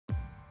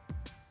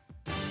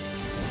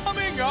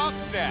Coming up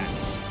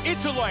next,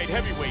 it's a light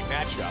heavyweight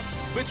matchup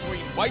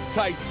between Mike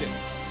Tyson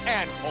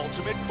and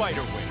Ultimate Fighter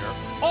winner,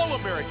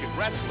 All-American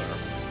wrestler,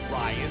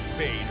 Ryan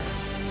Bader.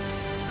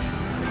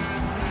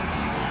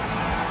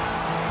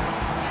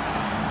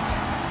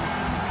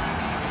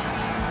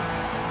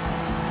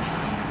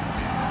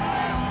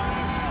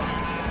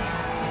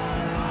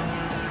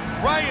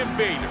 Ryan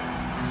Bader,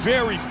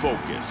 very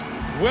focused,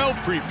 well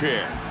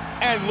prepared,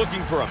 and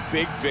looking for a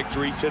big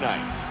victory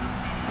tonight.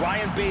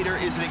 Ryan Bader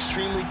is an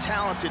extremely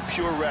talented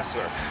pure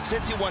wrestler.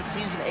 Since he won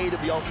Season 8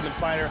 of The Ultimate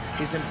Fighter,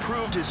 he's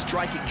improved his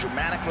striking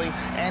dramatically,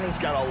 and he's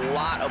got a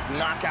lot of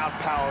knockout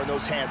power in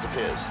those hands of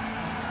his.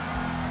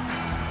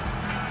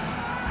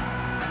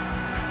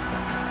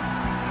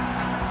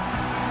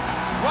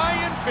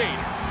 Ryan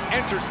Bader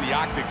enters the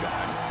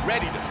octagon,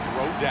 ready to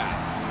throw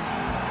down.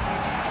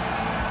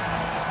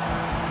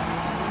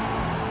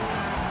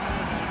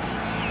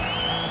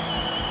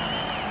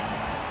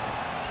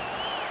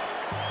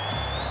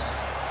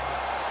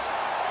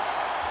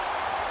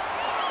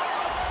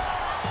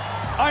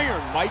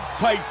 Iron Mike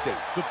Tyson,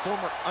 the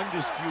former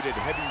undisputed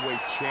heavyweight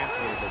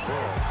champion of the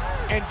world,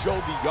 and Joe,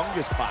 the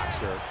youngest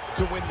boxer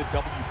to win the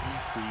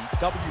WBC,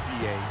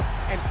 WBA,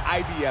 and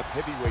IBF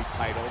heavyweight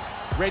titles,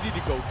 ready to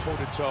go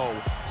toe-to-toe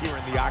here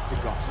in the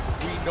octagon.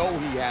 We know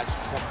he has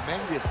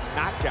tremendous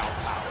knockout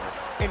power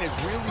and is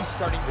really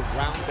starting to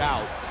round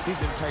out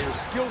his entire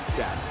skill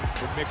set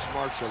for mixed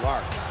martial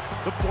arts.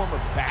 The former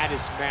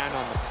baddest man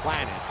on the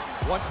planet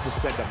wants to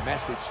send a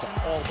message to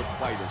all the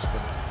fighters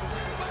tonight.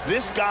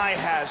 This guy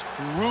has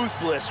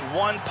ruthless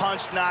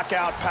one-punch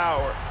knockout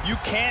power. You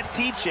can't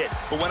teach it,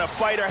 but when a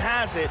fighter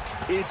has it,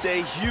 it's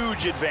a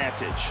huge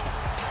advantage.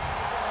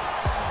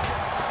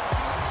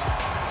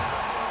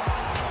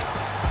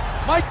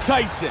 Mike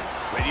Tyson,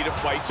 ready to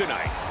fight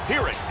tonight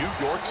here in New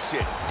York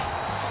City.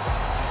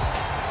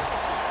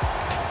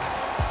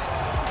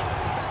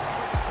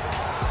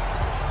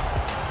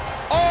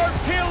 Our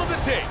tale of the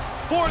tape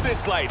for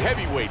this light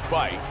heavyweight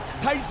fight.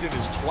 Tyson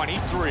is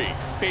 23,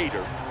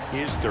 Bader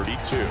is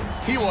 32.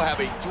 He will have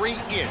a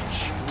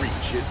 3-inch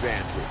reach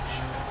advantage.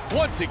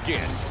 Once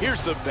again,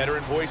 here's the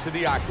veteran voice of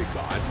the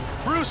octagon,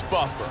 Bruce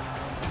Buffer.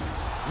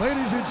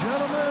 Ladies and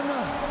gentlemen,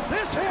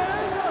 this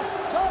is the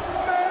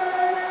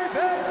main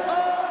event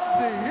of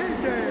the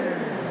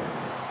evening.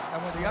 And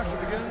when the action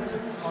begins,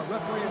 our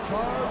referee in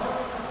charge,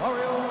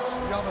 Mario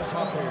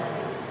Yamasaki.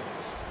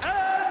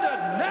 And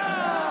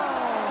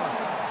now,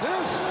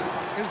 this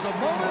is the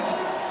moment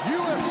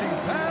UFC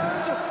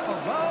fans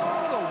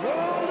around the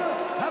world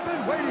have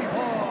been waiting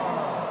for.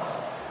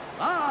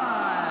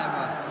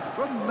 Live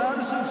from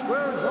Madison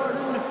Square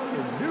Garden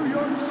in New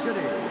York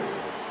City.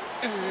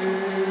 It's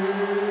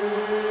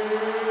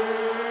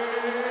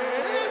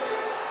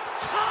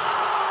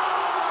time!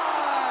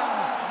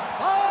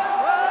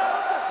 5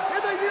 rounds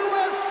in the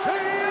UFC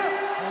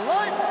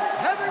light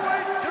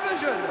heavyweight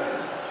division.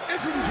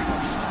 Introducing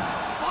first,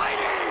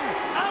 fighting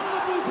out of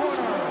the blue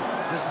corner.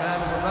 This man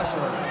is a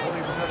wrestler,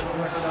 holding a professional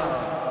record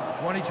of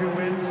 22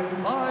 wins,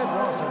 5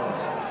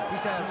 losses. He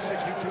stands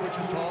 62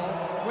 inches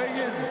tall, weighing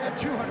in at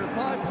 205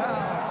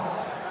 pounds.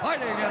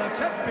 Fighting out of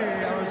Tempe,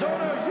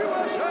 Arizona,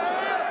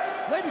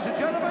 USA. Ladies and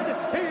gentlemen,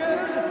 he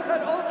is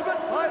an Ultimate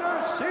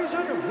Fighter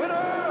season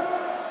winner,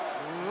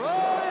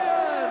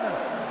 Ryan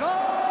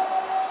Bader!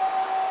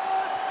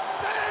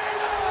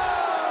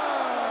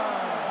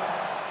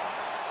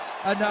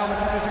 And now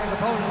introducing his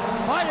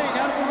opponent, fighting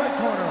out of the red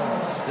corner.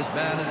 This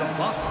man is a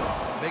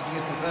boxer, making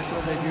his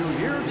professional debut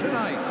here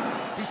tonight.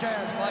 He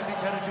stands 5 feet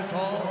 10 inches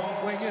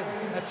tall, weighing in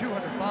at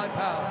 205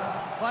 pounds.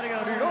 Fighting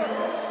out of New York,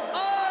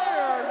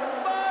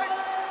 Iron Mike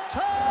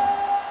Tyson!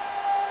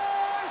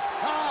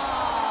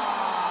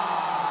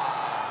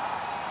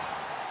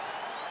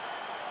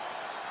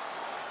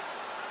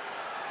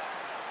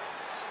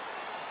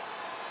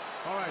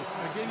 All right,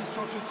 I gave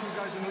instructions to you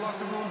guys in the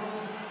locker room.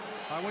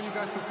 I want you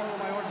guys to follow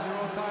my orders at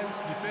all times,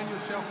 defend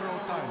yourself at all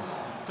times.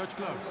 Touch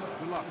gloves.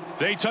 Good luck.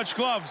 They touch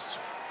gloves.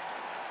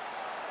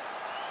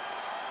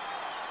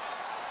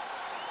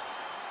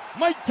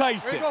 Mike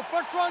Tyson, Go.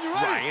 First round, you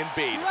ready? Ryan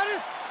Bader. You ready?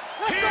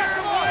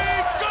 Here we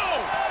go!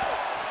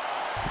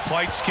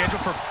 Fight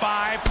scheduled for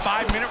 5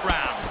 5-minute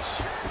rounds.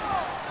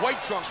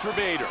 White trunks for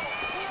Bader,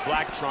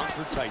 black trunks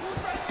for Tyson.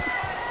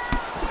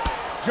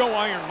 Joe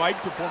Iron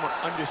Mike, the former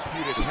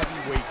undisputed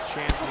heavyweight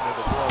champion of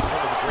the world,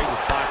 one of the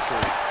greatest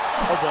boxers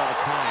of all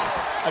time,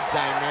 a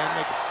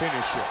dynamic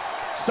finisher.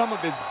 Some of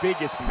his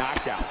biggest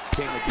knockouts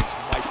came against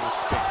Michael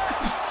Spinks,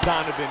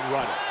 Donovan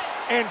Rudder,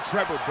 and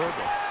Trevor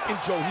Berbick. And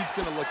Joe, he's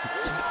going to look to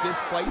keep this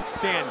fight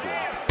standing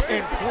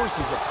and force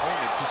his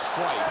opponent to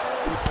strike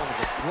with one of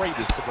the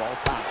greatest of all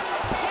time.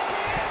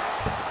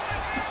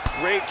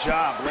 Great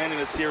job landing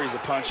a series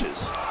of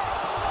punches.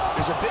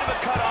 There's a bit of a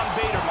cut on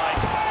Bader,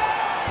 Mike.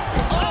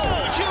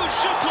 Oh, huge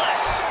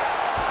suplex!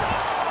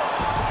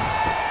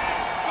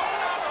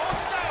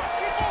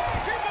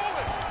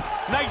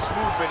 Nice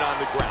movement on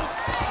the ground.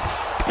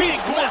 He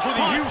scores with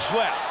a huge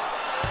left.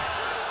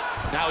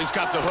 Now he's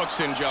got the hooks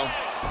in, Joe.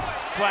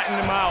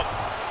 Flattened him out.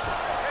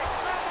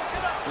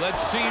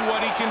 Let's see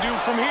what he can do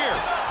from here.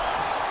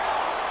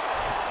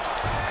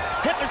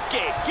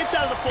 escape. Gets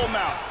out of the full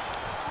mount.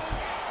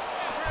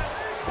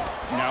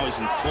 Now he's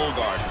in full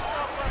guard.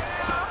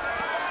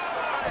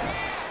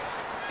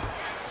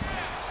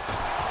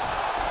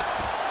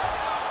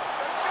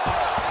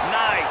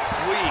 Nice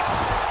sweep.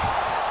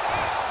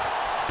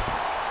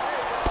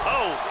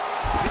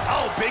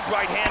 Oh, big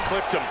right hand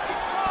clipped him.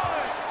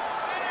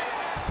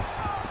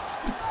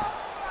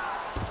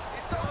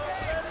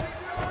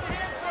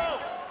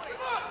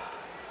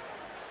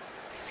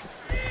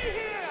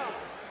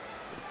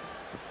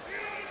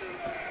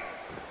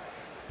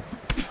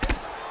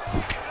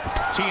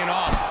 Teeing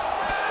off.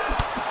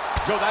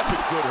 Joe, that's a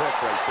good hook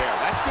right there.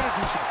 That's going to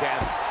do some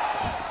damage.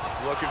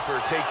 Looking for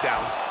a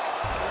takedown.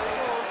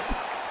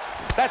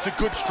 That's a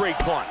good straight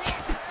punch.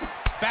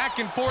 Back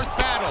and forth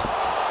battle.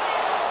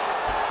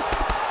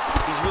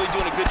 He's really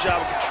doing a good job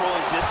of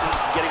controlling distance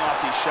and getting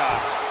off these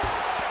shots.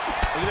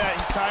 Look at that,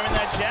 he's timing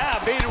that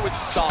jab. Bader with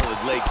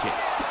solid leg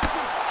kicks.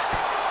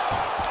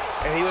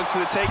 And he looks for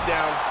the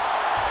takedown.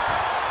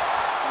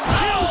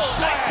 Huge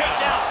slam. Nice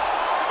takedown.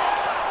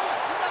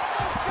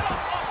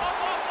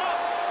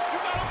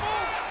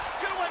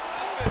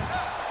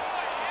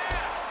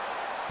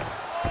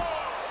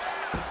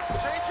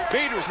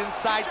 Bader's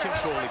inside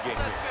control again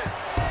here.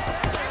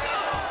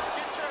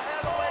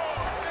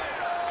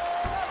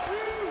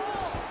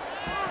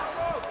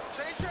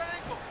 Change your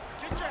angle.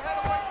 Get your head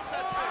away from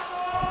that thing.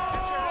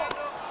 Get your head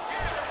up. Get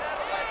your head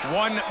up.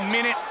 1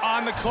 minute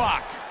on the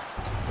clock.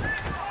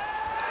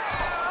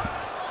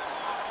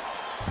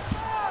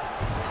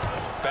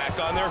 Back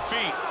on their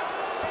feet.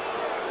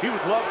 He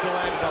would love to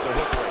land another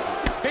hook right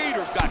here.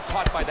 Bader got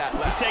caught by that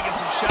left. He's taking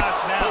some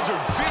shots now. Those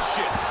are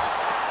vicious.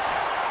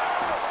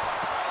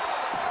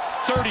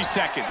 30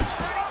 seconds.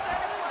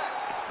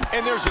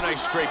 And there's a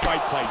nice straight by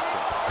Tyson.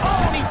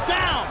 Oh, and he's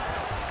down.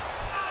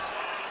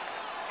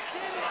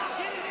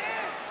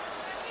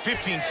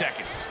 15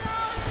 seconds.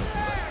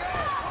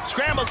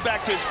 Scrambles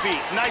back to his feet.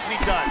 Nicely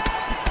done.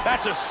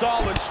 That's a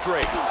solid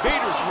straight.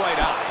 Bader's right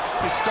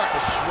eye is starting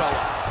to swell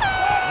up.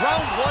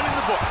 Round 1 in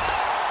the books.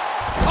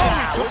 Oh,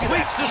 he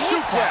completes the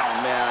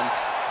suplex. Man.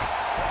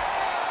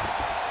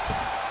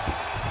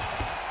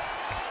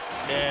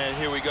 And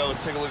here we go.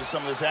 Let's take a look at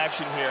some of this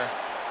action here.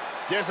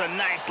 There's a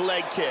nice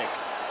leg kick.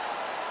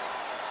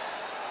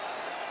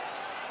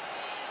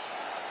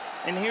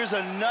 And here's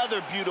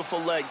another beautiful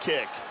leg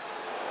kick.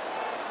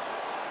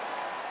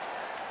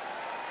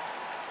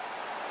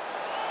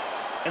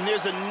 And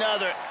there's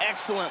another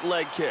excellent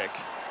leg kick.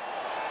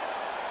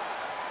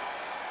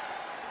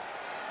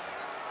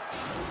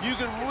 You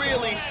can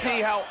really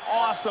see how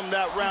awesome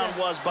that round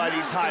was by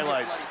these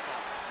highlights.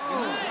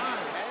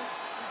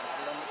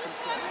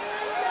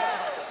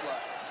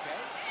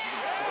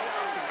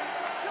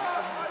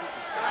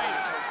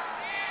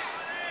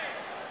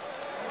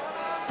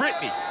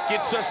 Brittany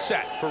gets us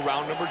set for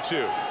round number 2.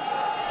 Here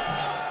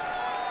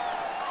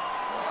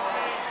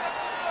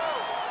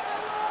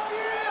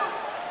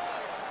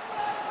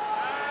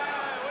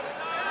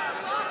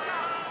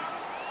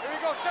we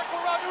go, second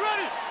round. You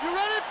ready? You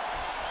ready?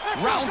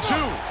 Round 2.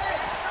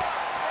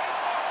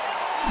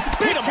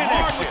 Hit him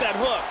hard with that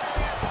hook.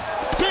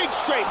 Big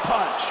straight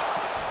punch.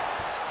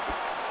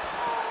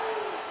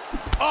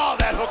 Oh,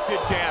 that hook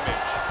did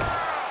damage.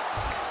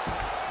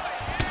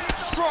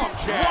 Strong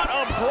jab. What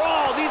a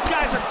brawl. These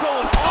guys are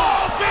going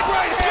Oh, off. big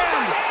right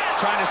hand.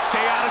 Trying to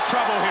stay out of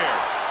trouble here.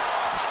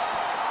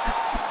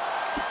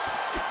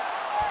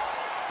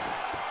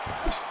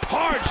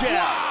 Hard jab.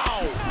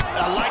 Wow.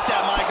 I like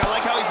that, Mike. I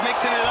like how he's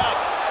mixing it up.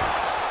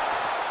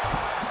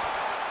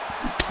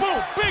 Boom,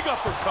 big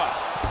uppercut.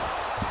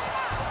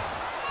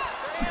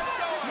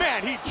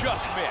 Man, he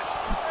just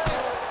missed.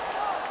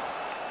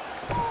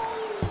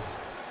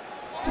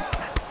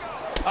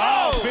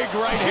 Oh, big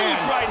right hand.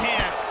 Huge right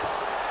hand.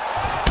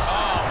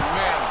 Oh,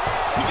 man.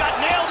 He got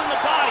nailed in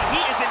the body. He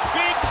is in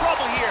big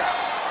trouble here.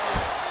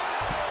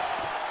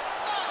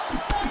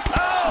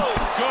 Oh!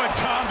 Good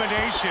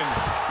combinations.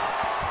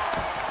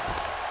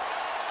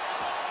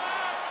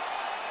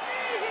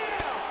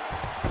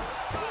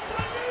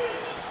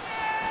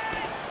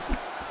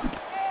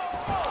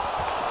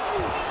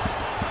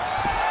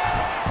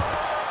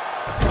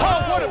 Oh,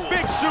 what a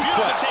big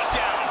Beautiful suplex.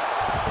 takedown.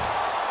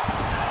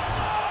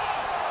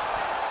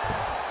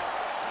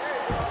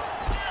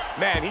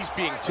 Man, he's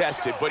being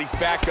tested, but he's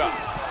back up.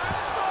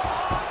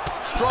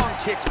 Strong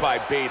kicks by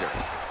Bader.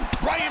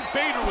 Ryan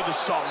Bader with a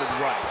solid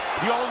right.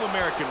 The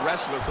All-American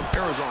wrestler from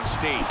Arizona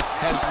State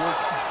has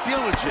worked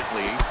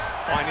diligently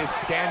on his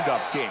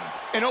stand-up game.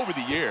 And over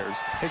the years,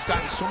 has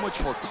gotten so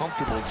much more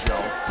comfortable, Joe,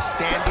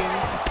 standing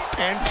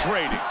and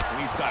trading. And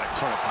he's got a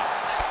ton of power.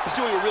 He's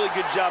doing a really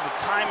good job of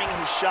timing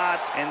his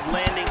shots and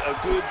landing a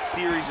good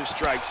series of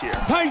strikes here.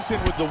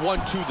 Tyson with the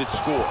 1-2 that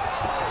scores.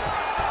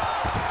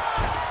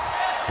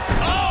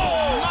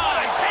 Oh,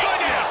 my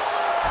goodness!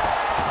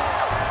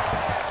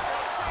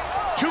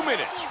 2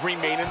 minutes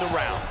remain in the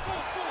round.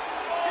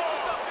 Get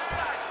yourself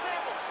inside.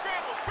 Scramble,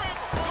 scramble,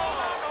 scramble.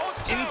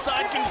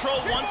 Inside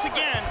control once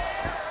again.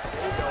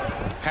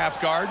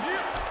 Half guard.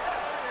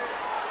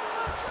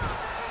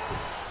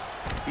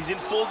 He's in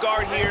full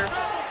guard here.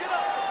 Scramble, get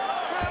up.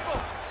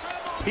 Scramble,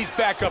 scramble. He's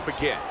back up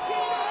again.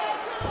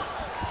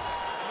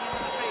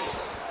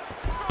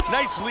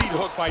 Nice lead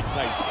hook by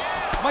Tyson.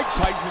 Mike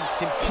Tyson's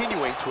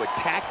continuing to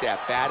attack that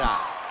bad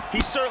eye.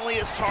 He certainly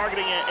is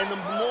targeting it, and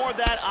the more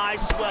that eye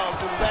swells,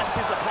 the less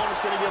his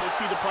opponent's going to be able to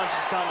see the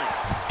punches coming.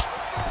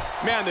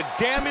 Man, the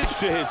damage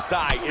to his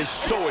thigh is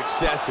so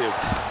excessive.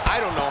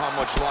 I don't know how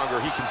much longer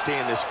he can stay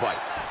in this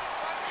fight.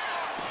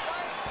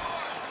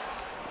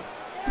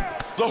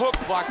 The hook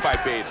blocked by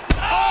Bader.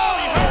 Oh,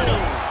 he hurt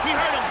him. He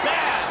hurt him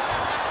bad.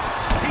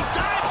 He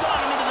dives on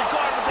him into the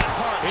guard with that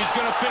punch. He's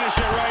going to finish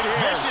it right here.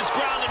 Vicious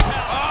ground and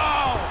pound.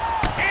 Oh,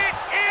 it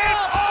is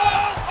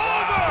all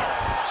over.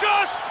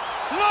 Just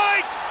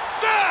like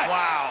that.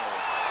 Wow.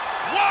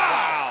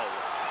 Wow.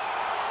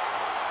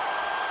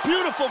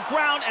 Beautiful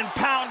ground and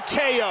pound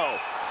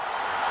KO.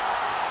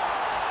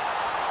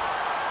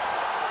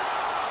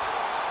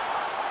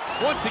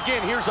 Once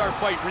again, here's our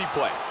fight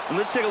replay. And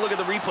let's take a look at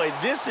the replay.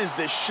 This is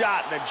the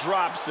shot that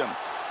drops him.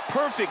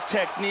 Perfect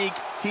technique.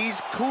 He's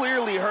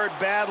clearly hurt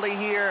badly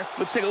here.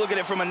 Let's take a look at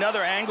it from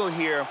another angle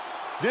here.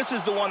 This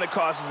is the one that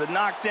causes the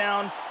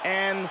knockdown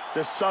and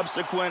the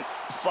subsequent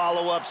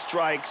follow-up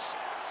strikes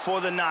for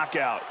the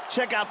knockout.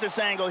 Check out this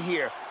angle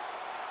here.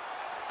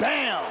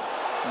 Bam!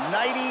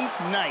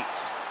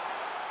 Nighty-night.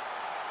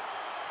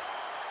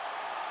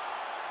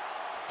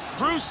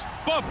 Bruce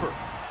Buffer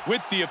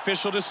with the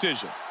official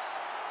decision.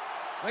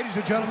 Ladies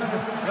and gentlemen,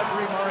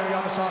 referee Mario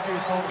Yamasaki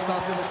has called a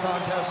stop to this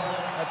contest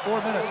at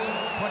 4 minutes,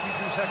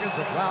 22 seconds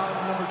of round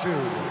number 2.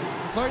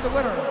 Declaring the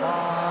winner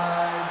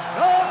by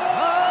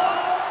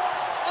knockout,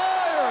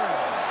 Iron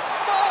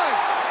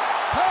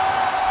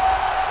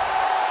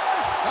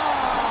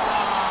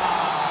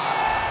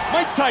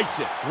Mike Tyson. Mike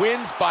Tyson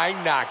wins by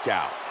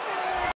knockout.